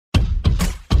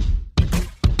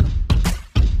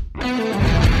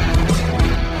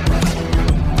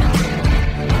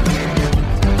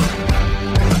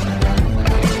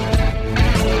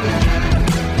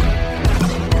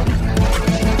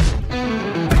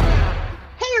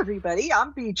everybody.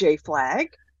 I'm BJ Flagg.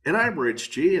 And I'm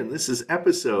Rich G, and this is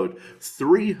episode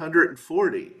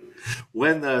 340.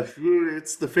 When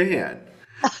it's the fan.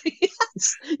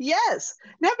 Yes, yes.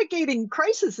 Navigating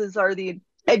crises are the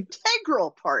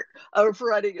integral part of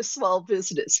running a small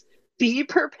business. Be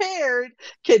prepared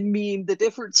can mean the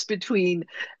difference between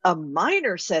a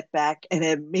minor setback and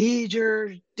a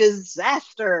major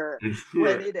disaster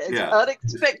when it is Yeah,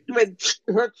 unexpected. When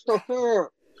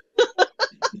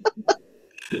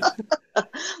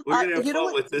we're gonna have you know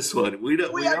fun what? with this one. We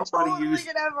don't We we are don't want to totally use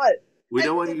gonna have fun. we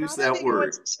don't want to And use not at that anyone's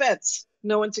word. expense.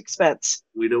 No one's expense.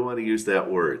 We don't want to use that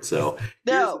word. So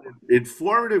here's No. an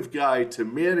informative guide to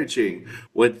managing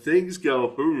when things go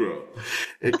hoorah,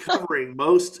 and covering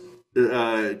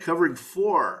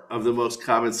four of the most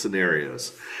common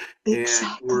scenarios. And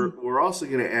Exactly. we're also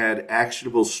going to add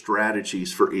actionable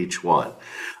strategies for each one.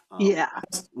 Uh, Yeah.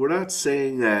 we're not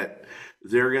saying that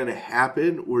they're going to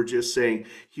happen. We're just saying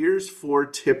here's four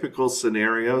typical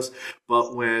scenarios,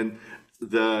 but when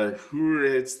the who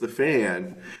hits the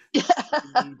fan, you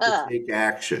need to take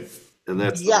action, and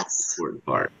that's the most Yes, important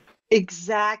part.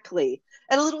 exactly.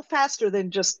 And a little faster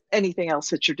than just anything else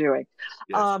that you're doing.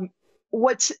 Yes. Um,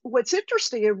 what's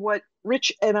interesting and what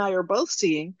Rich and I are both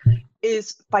seeing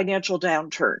is financial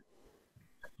downturn.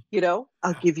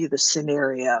 I'll give you the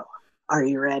scenario. Are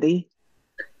you ready?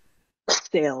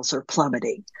 Sales are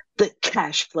plummeting. The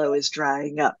cash flow is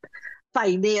drying up.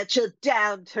 Financial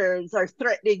downturns are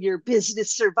threatening your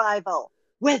business survival,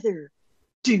 whether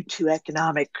due to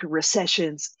economic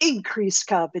recessions, increased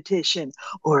competition,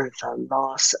 or the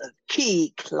loss of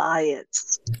key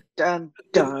clients. Dun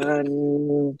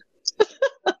dun.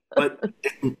 But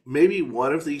maybe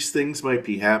one of these things might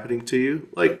be happening to you,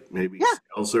 like maybe Yeah,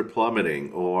 sales are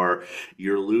plummeting or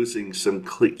you're losing some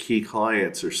key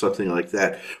clients or something like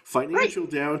that. right. Financial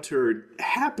downturn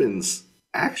happens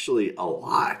actually a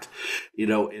lot, in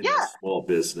a Yeah, small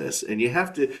business. And you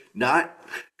have to not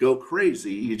go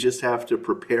crazy, you just have to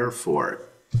prepare for it.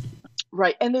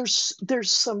 right. And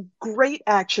there's some great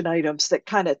action items that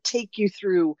kind of take you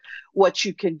through what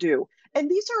you can do. And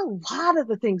these are a lot of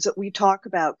the things that we talk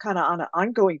about kind of on an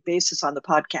ongoing basis on the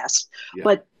podcast. Yeah.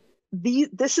 But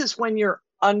this is when you're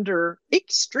under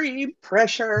extreme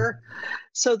pressure.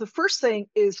 So the first thing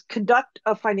is conduct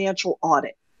a financial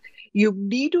audit. You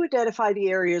need to identify the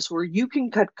areas where you can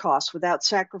cut costs without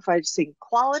sacrificing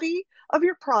quality of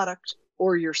your product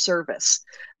or your service.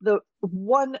 The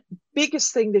one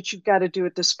biggest thing that you've got to do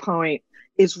at this point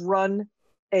is run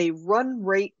a run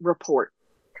rate report.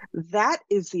 That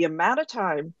is the amount of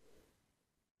time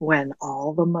when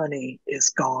all the money is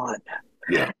gone.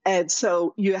 Yeah. And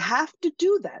so you have to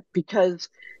do that because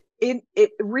in it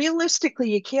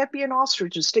realistically you can't be an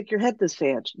ostrich and stick your head in the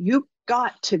sand. You've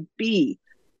got to be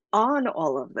on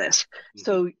all of this. Mhm.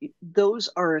 So those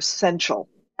are essential,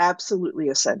 absolutely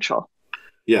essential.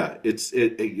 Yeah,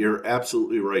 you're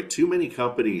absolutely right. Too many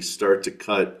companies start to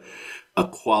cut a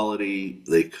quality,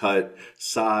 they cut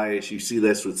size. You see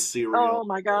this with Oh cereal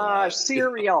my a lot. gosh,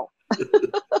 cereal.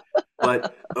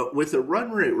 But with a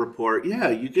run rate report, yeah,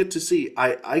 you get to see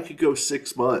I could go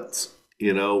 6 months,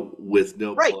 with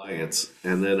no Right. clients,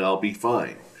 and then I'll be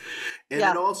fine. And it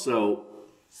Yeah. also,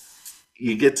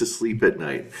 you get to sleep at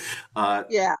night. Uh,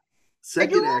 Yeah. And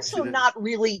second you're also action, not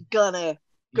really gonna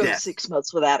go yes, 6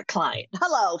 months without a client.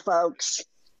 Hello, folks.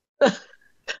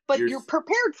 But you're you're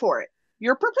prepared for it.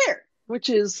 You're prepared, which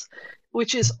is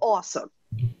awesome.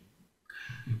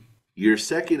 Your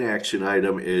second action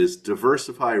item is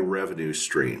diversify revenue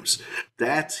streams.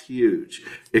 That's huge.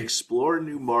 Explore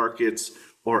new markets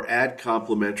or add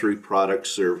complementary product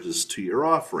services to your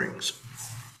offerings.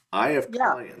 I have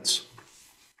Yeah. clients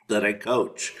that I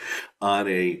coach on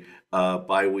a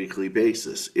biweekly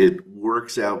basis. It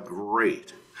works out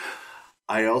great.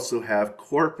 I also have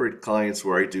corporate clients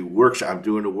where I do workshop. I'm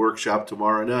doing a workshop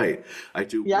tomorrow night. I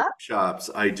do Yeah. workshops.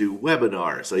 I do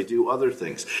webinars. I do other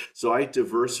things. So I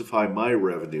diversify my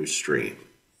revenue stream.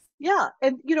 Yeah.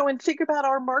 And think about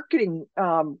our marketing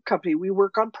company. We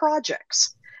work on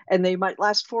projects and they might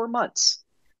last 4 months,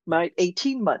 might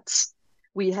 18 months.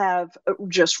 We have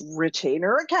just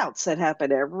retainer accounts that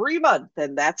happen every month,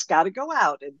 and that's got to go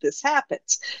out, and this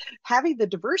happens. Having the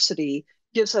diversity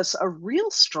gives us a real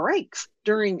strength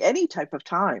during any type of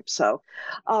time. So,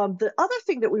 the other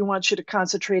thing that we want you to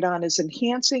concentrate on is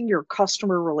enhancing your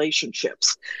customer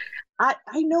relationships. I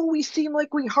know we seem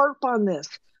like we harp on this,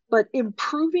 but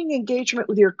improving engagement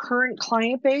with your current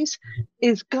client base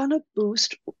is going to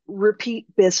boost repeat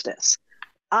business.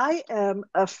 I am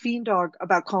a fiend dog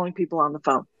about calling people on the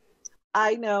phone.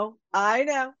 I know.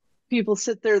 People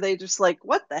sit there, they just like,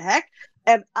 what the heck?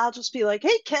 And I'll just be like,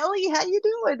 "Hey, Kelly, how you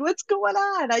doing? What's going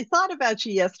on? I thought about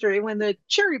you yesterday when the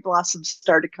cherry blossoms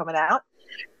started coming out."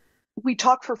 We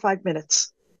talk for 5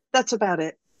 minutes. That's about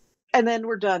it. And then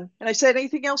we're done. And I said,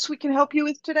 "Anything else we can help you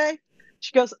with today?"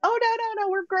 She goes, "Oh, no, no,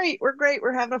 no. We're great. We're great.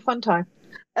 We're having a fun time."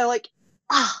 And like,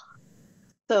 ah,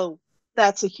 so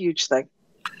that's a huge thing.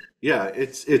 Yeah,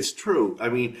 it's true. I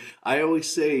mean, I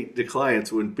always say to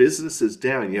clients, when business is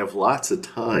down, you have lots of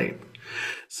time.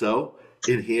 So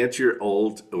enhance your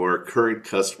old or current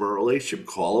customer relationship.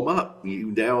 Call them up.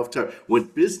 You now have time. When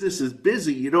business is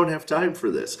busy, you don't have time for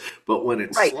this. But when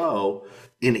it's Right. slow,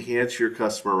 enhance your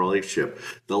customer relationship.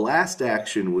 The last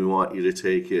action we want you to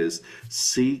take is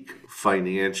seek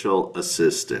financial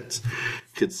assistance. Oh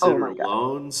Consider my God.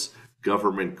 loans,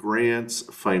 government grants,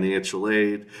 financial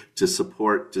aid to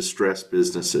support distressed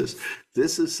businesses.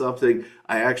 This is something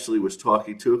I actually was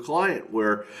talking to a client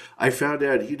where I found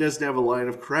out he doesn't have a line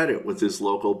of credit with his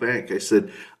local bank. I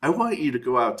said, I want you to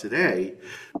go out today,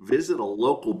 visit a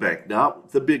local bank,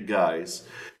 not the big guys.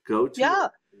 Go to a Yeah.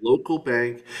 local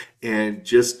bank and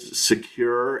just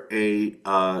secure a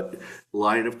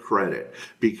line of credit You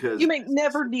because may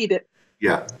never need it.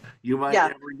 yeah, you might Yeah.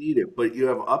 never need it, but you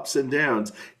have ups and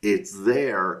downs. It's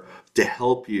there to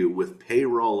help you with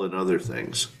payroll and other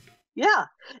things. Yeah.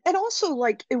 And also,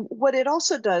 like, what it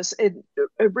also does, and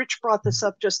Rich brought this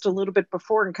up just a little bit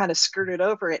before and kind of skirted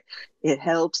over it. It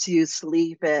helps you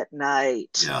sleep at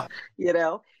night. Yeah. You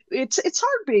know, it's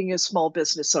hard being a small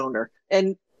business owner.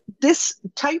 And this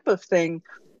type of thing,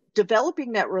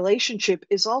 developing that relationship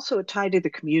is also tied to the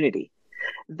community.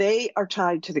 They are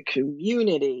tied to the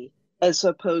community as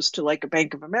opposed to like a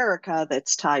Bank of America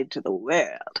that's tied to the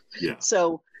world. Yeah.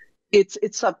 So it's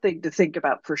something to think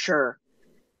about for sure.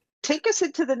 Take us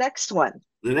into the next one.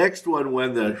 The next one,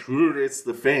 when the it's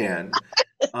the fan,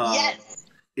 uh, Yes.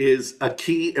 is a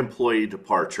key employee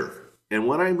departure. And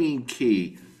when I mean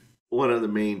key, one of the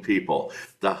main people,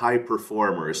 the high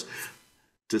performers,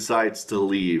 decides to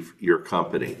leave your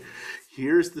company.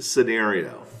 Here's the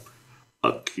scenario.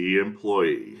 A key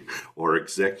employee or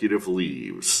executive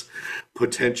leaves,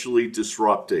 potentially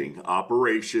disrupting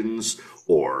operations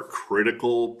or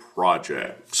critical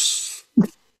projects.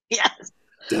 Yes.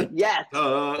 Dun, Yes.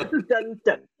 dun. Dun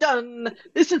dun dun.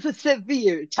 This is a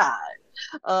severe time.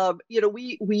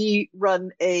 We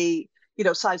run a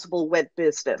sizable web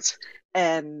business,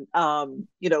 and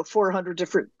 400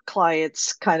 different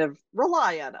clients kind of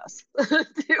rely on us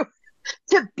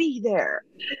to be there.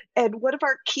 And one of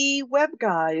our key web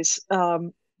guys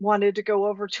wanted to go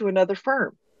over to another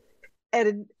firm,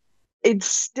 and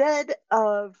instead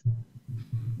of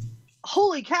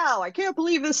 "Holy cow, I can't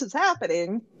believe this is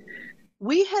happening,"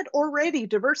 we had already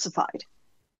diversified.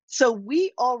 So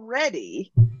we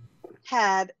already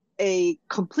had a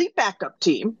complete backup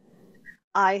team.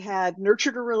 I had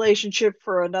nurtured a relationship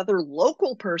for another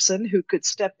local person who could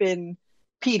step in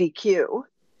PDQ.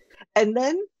 And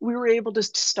then we were able to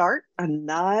start a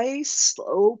nice,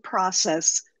 slow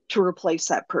process to replace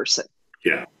that person.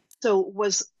 Yeah. So it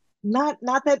was not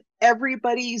that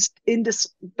everybody's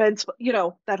indispensable,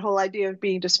 that whole idea of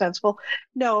being dispensable.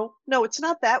 No, no, it's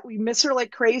not that. We miss her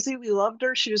like crazy. We loved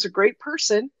her. She was a great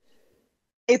person.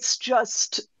 It's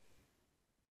just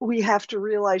we have to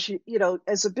realize,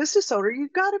 as a business owner,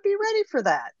 you've got to be ready for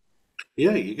that.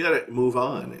 Yeah, you got to move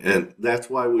on. And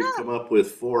that's why we've Yeah. come up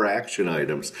with 4 action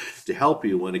items to help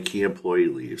you when a key employee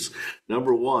leaves.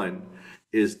 Number one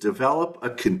is develop a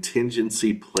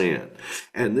contingency plan.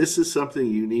 And this is something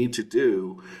you need to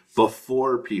do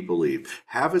before people leave.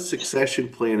 Have a succession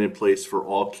plan in place for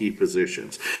all key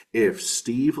positions. If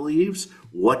Steve leaves,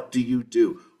 what do you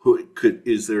do?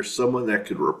 Is there someone that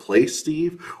could replace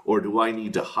Steve, or do I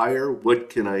need to hire? What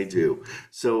can I do?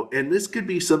 So, and this could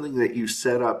be something that you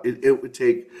set up. It would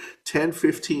take 10,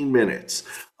 15 minutes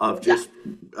of Yeah. just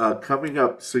coming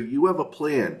up. So you have a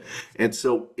plan. And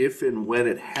so if and when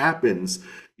it happens,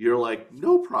 you're like,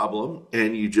 no problem.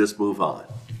 And you just move on.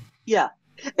 Yeah.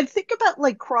 And think about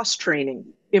like cross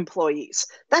training employees.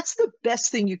 That's the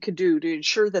best thing you can do to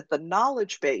ensure that the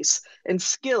knowledge base and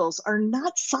skills are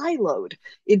not siloed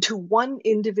into one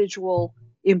individual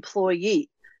employee.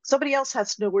 Somebody else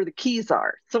has to know where the keys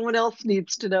are. Someone else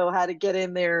needs to know how to get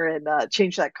in there and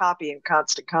change that copy in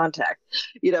Constant Contact.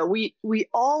 We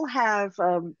all have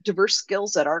diverse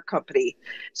skills at our company.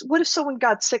 So what if someone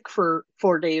got sick for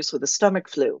 4 days with a stomach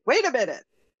flu? Wait a minute,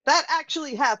 that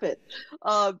actually happened.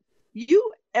 Uh,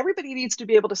 you Everybody needs to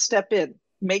be able to step in,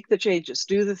 make the changes,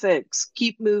 do the things,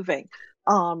 keep moving.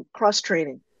 Cross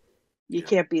training, you Yeah.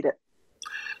 can't beat it.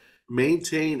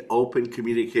 maintain open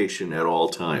communication at all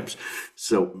times.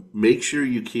 So make sure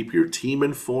you keep your team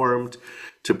informed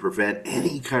to prevent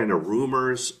any kind of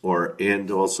rumors or and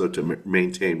also to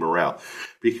maintain morale,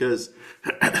 because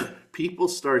people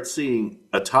start seeing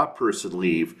a top person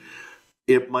leave,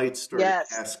 it might start a Yes.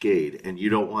 cascade, and you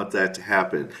don't want that to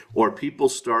happen. Or people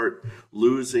start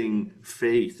losing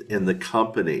faith in the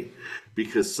company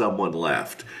because someone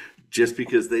left, just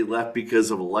because they left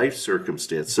because of a life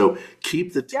circumstance. So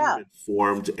keep the team Yeah.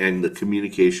 informed and the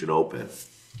communication open.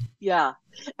 Yeah.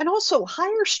 And also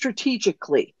hire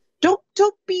strategically. Don't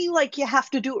be like you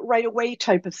have to do it right away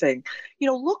type of thing.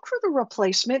 Look for the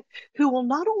replacement who will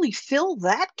not only fill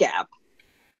that gap,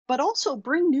 but also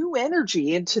bring new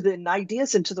energy into the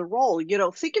ideas into the role.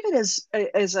 Think of it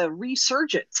as a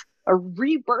resurgence, a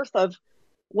rebirth of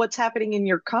what's happening in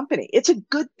your company. It's a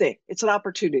good thing. It's an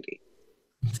opportunity.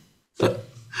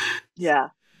 Yeah.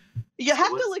 You So have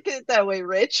to what's look at it that way,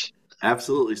 Rich.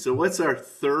 absolutely. So what's our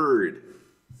third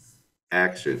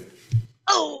action?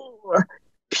 Oh,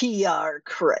 PR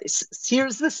crisis.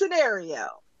 Here's the scenario.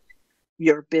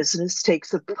 Your business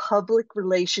takes a public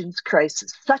relations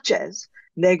crisis, such as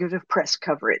negative press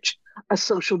coverage, a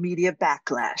social media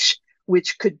backlash,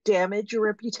 which could damage your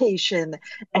reputation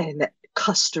and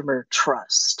customer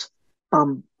trust.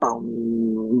 Bum.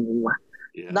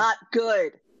 Yeah. Not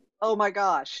good. Oh my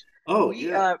gosh. Oh, We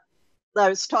yeah. I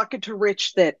was talking to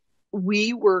Rich that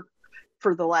we were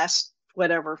for the last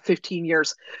whatever 15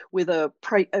 years with a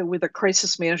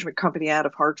crisis management company out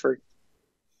of Hartford.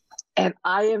 And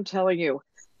I am telling you,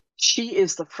 she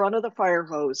is the front of the fire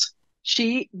hose.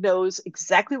 She knows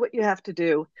exactly what you have to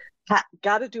do.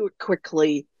 Got to do it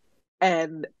quickly,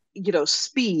 and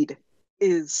speed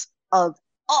is of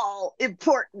all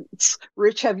importance.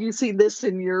 Rich, have you seen this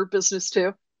in your business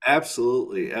too?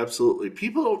 Absolutely, absolutely.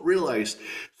 People don't realize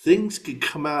things can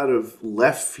come out of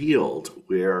left field.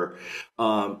 Where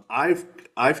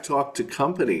I've talked to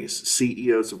companies,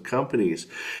 CEOs of companies,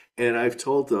 and I've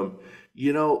told them,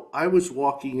 I was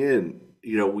walking in.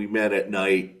 We met at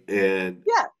night, and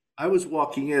Yeah, I was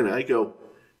walking in. I go,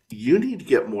 you need to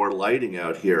get more lighting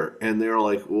out here, and they're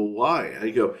like, well, why?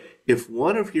 I go, if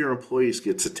one of your employees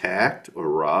gets attacked or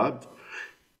robbed,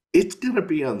 it's going to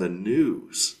be on the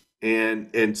news,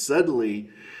 and suddenly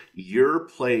you're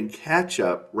playing catch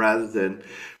up rather than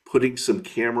putting some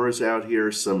cameras out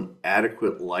here, some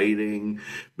adequate lighting,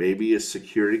 maybe a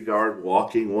security guard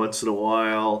walking once in a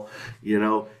while.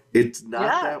 It's not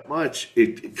yeah, that much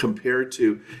compared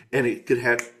to, and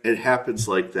it happens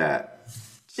like that.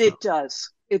 So it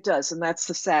does. It does, and that's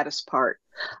the saddest part.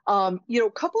 A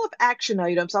couple of action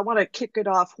items. I want to kick it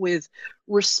off with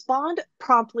respond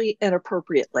promptly and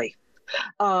appropriately.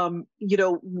 We're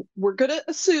going to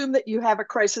assume that you have a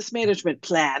crisis management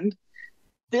plan.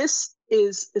 This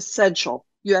is essential.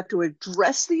 You have to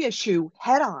address the issue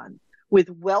head on with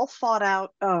well thought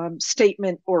out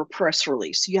statement or press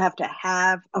release. You have to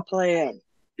have a plan.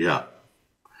 yeah.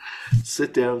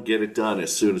 Sit down, get it done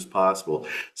as soon as possible.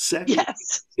 Second,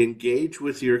 Yes. engage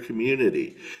with your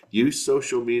community. Use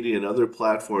social media and other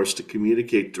platforms to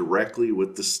communicate directly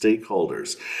with the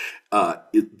stakeholders.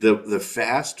 The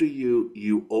faster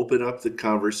you open up the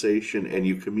conversation and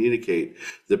you communicate,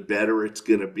 the better it's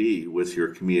going to be with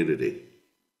your community.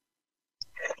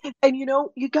 And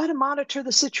you got to monitor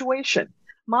the situation,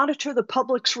 monitor the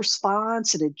public's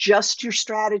response, and adjust your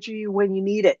strategy when you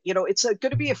need it. It's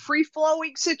going to be a free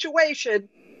flowing situation.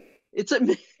 It's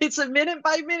a it's a minute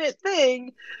by minute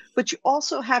thing, but you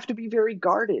also have to be very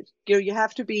guarded. You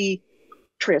have to be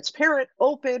transparent,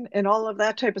 open, and all of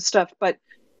that type of stuff. But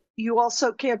you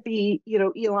also can't be,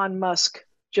 Elon Musk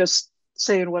just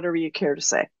saying whatever you care to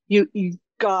say. You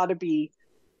got to be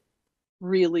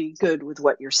really good with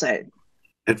what you're saying.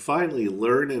 And finally,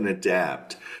 learn and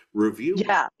adapt. Review what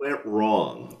Yeah, went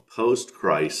wrong post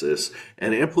crisis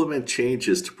and implement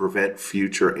changes to prevent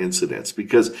future incidents,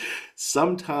 because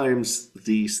sometimes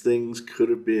these things could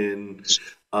have been,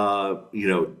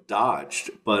 dodged,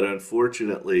 but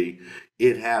unfortunately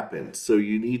it happened. So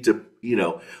you need to,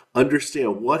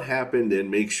 understand what happened and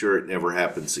make sure it never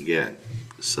happens again.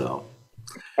 So.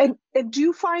 and do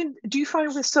you find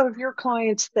with some of your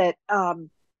clients that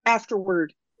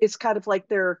afterward it's kind of like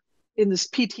they're in this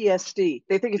PTSD.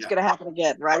 They think it's Yeah. going to happen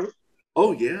again, right?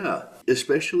 Oh, yeah.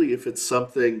 Especially if it's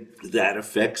something that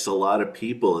affects a lot of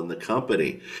people in the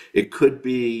company. It could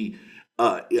be,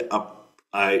 I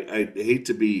hate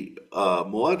to be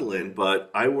maudlin, but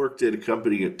I worked at a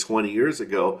company 20 years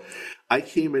ago. I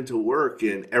came into work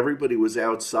and everybody was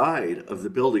outside of the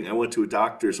building. I went to a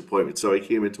doctor's appointment, so I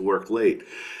came into work late.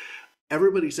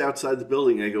 everybody's outside the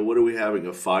building. I go, what are we having?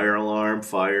 A fire alarm,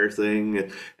 fire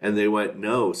thing? And they went,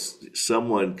 no,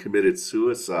 someone committed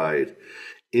suicide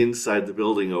inside the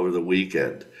building over the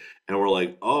weekend. And we're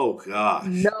like, oh gosh.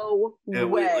 No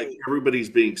And we like way. everybody's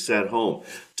being sent home.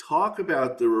 Talk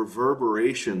about the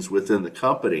reverberations within the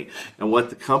company and what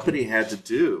the company had to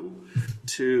do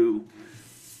to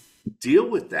deal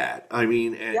with that. I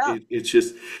mean, and Yeah. it's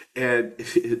just, and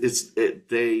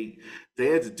they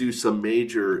had to do some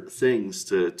major things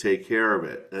to take care of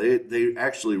it. They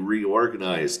actually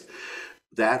reorganized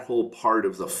that whole part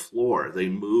of the floor. They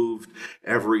moved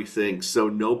everything so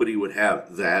nobody would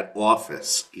have that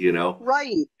office, you know?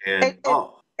 Right. And And and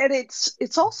and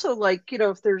it's also like,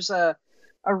 if there's a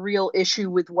real issue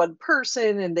with one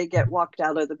person and they get walked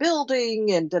out of the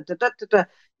building and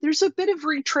there's a bit of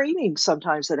retraining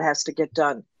sometimes that has to get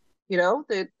done.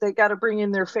 They got to bring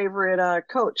in their favorite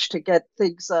coach to get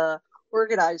things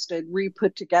organized and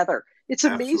re-put together. It's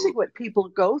amazing absolutely. what people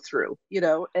go through,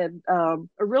 and a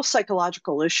real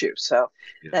psychological issue. So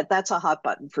Yeah. that's a hot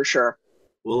button for sure.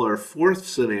 Well, our fourth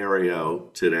scenario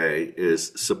today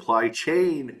is supply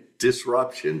chain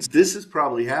disruptions. This has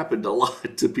probably happened a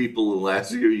lot to people in the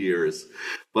last few years,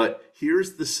 but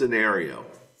here's the scenario: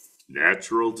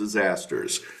 natural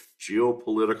disasters,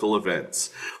 geopolitical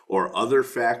events, or other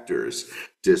factors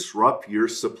disrupt your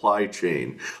supply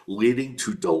chain, leading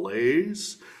to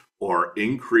delays or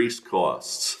increased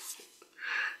costs.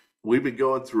 We've been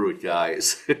going through it,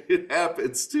 guys. It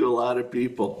happens to a lot of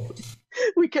people.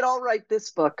 We could all write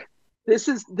this book. This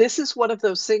is one of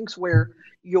those things where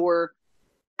you're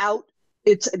out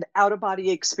it's an out of body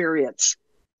experience.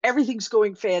 Everything's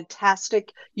going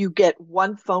fantastic. You get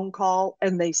one phone call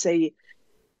and they say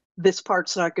this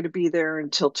part's not going to be there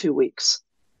until 2 weeks.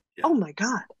 Yeah. Oh my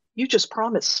God. You just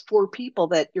promised 4 people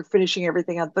that you're finishing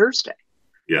everything on Thursday.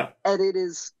 Yeah. And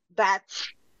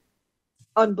that's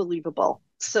unbelievable.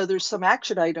 So there's some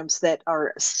action items that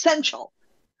are essential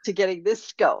to getting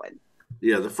this going.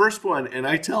 Yeah, the first one, and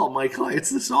I tell my clients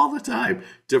this all the time: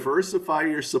 diversify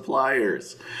your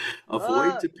suppliers.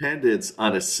 Avoid Uh, dependence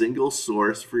on a single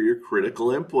source for your critical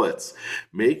inputs.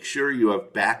 Make sure you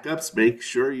have backups. Make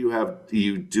sure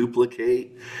you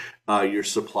duplicate your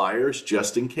suppliers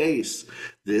just in case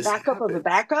this Backup of a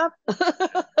happens.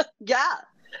 backup. Yeah.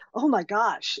 Oh my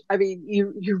gosh. I mean,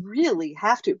 you really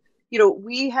have to.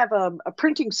 We have a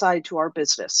printing side to our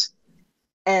business,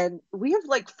 and we have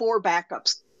like four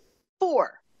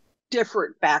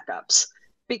different backups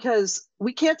because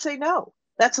we can't say no.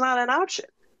 That's not an option.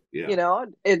 Yeah.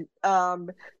 And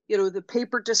the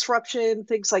paper disruption,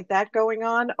 things like that going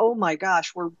on. Oh my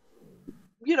gosh, we're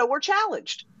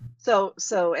challenged.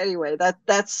 So anyway,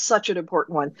 that's such an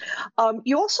important one.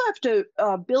 You also have to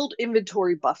build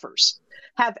inventory buffers,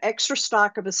 have extra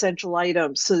stock of essential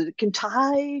items so that it can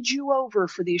tide you over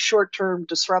for these short-term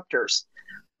disruptors.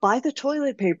 Buy the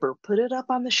toilet paper, put it up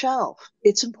on the shelf.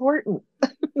 It's important.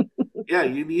 Yeah,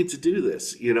 you need to do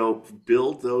this.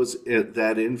 Build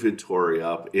that inventory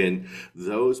up in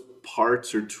those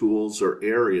parts or tools or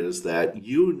areas that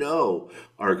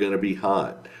are going to be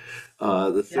hot.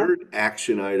 The Yeah. third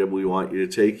action item we want you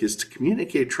to take is to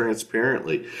communicate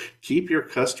transparently. Keep your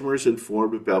customers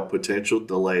informed about potential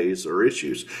delays or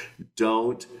issues.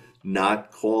 Don't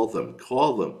not call them.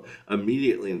 Call them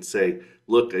immediately and say,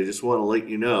 look, I just want to let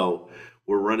you know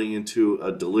we're running into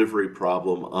a delivery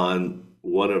problem on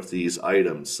one of these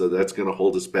items. So that's going to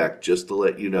hold us back, just to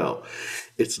let you know.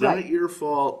 It's Right. not your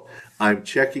fault. I'm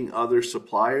checking other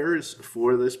suppliers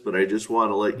for this, but I just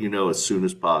want to let you know as soon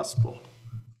as possible.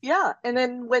 Yeah. And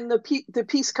then when the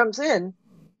piece comes in,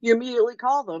 you immediately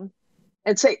call them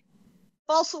and say,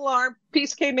 false alarm,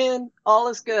 piece came in, all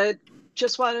is good.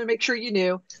 Just wanted to make sure you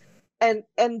knew. And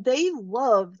they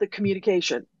love the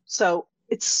communication. So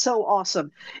it's so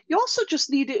awesome. You also just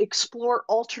need to explore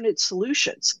alternate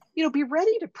solutions. Be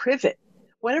ready to pivot.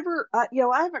 Whenever I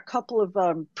have a couple of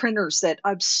printers that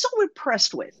I'm so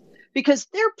impressed with because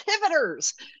they're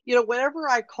pivoters. Whenever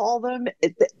I call them,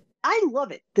 I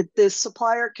love it that this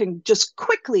supplier can just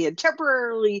quickly and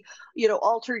temporarily,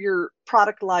 alter your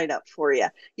product lineup for you.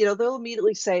 They'll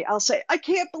immediately say, I'll say, I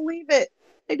can't believe it.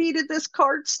 I needed this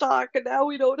card stock and now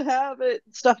we don't have it.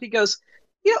 And stuff. He goes,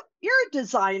 you're a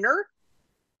designer.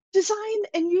 Design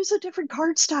and use a different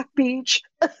card stock, Beach.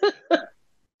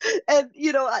 And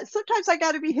sometimes I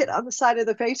got to be hit on the side of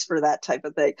the face for that type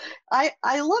of thing. I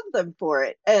love them for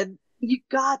it, and you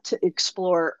got to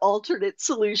explore alternate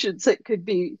solutions that could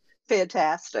be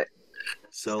fantastic.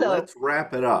 So So let's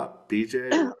wrap it up.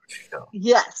 BJ, why don't you go?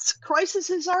 yes,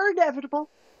 crises are inevitable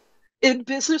in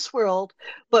business world,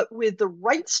 but with the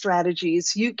right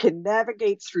strategies, you can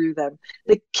navigate through them.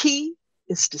 The key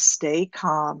is to stay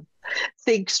calm,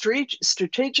 think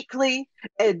strategically,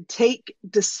 and take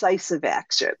decisive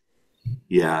action.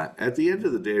 Yeah, at the end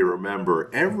of the day, remember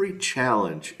every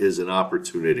challenge is an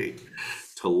opportunity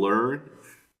to learn,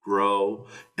 grow,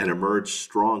 and emerge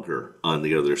stronger on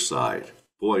the other side.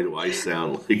 Boy, do I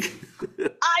sound like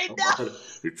I I'm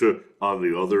know. on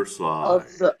the other Of side.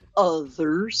 the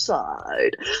other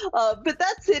side. But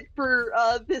that's it for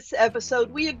this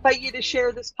episode. We invite you to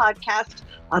share this podcast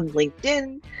on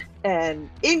LinkedIn and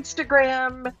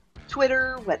Instagram,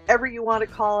 Twitter, whatever you want to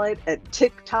call it, and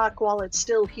TikTok while it's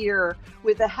still here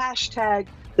with the hashtag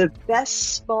the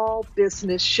best small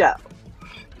business show.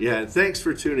 Yeah, and thanks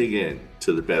for tuning in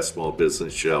to the Best Small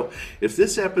Business Show. If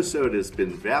this episode has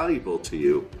been valuable to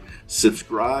you,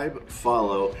 subscribe,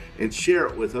 follow, and share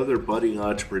it with other budding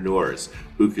entrepreneurs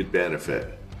who could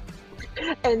benefit.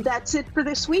 And that's it for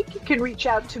this week. You can reach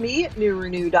out to me at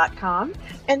newrenew.com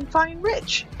and find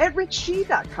Rich at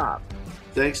richg.com.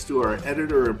 Thanks to our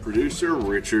editor and producer,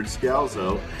 Richard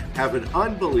Scalzo. Have an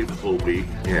unbelievable week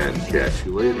and catch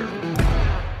you later.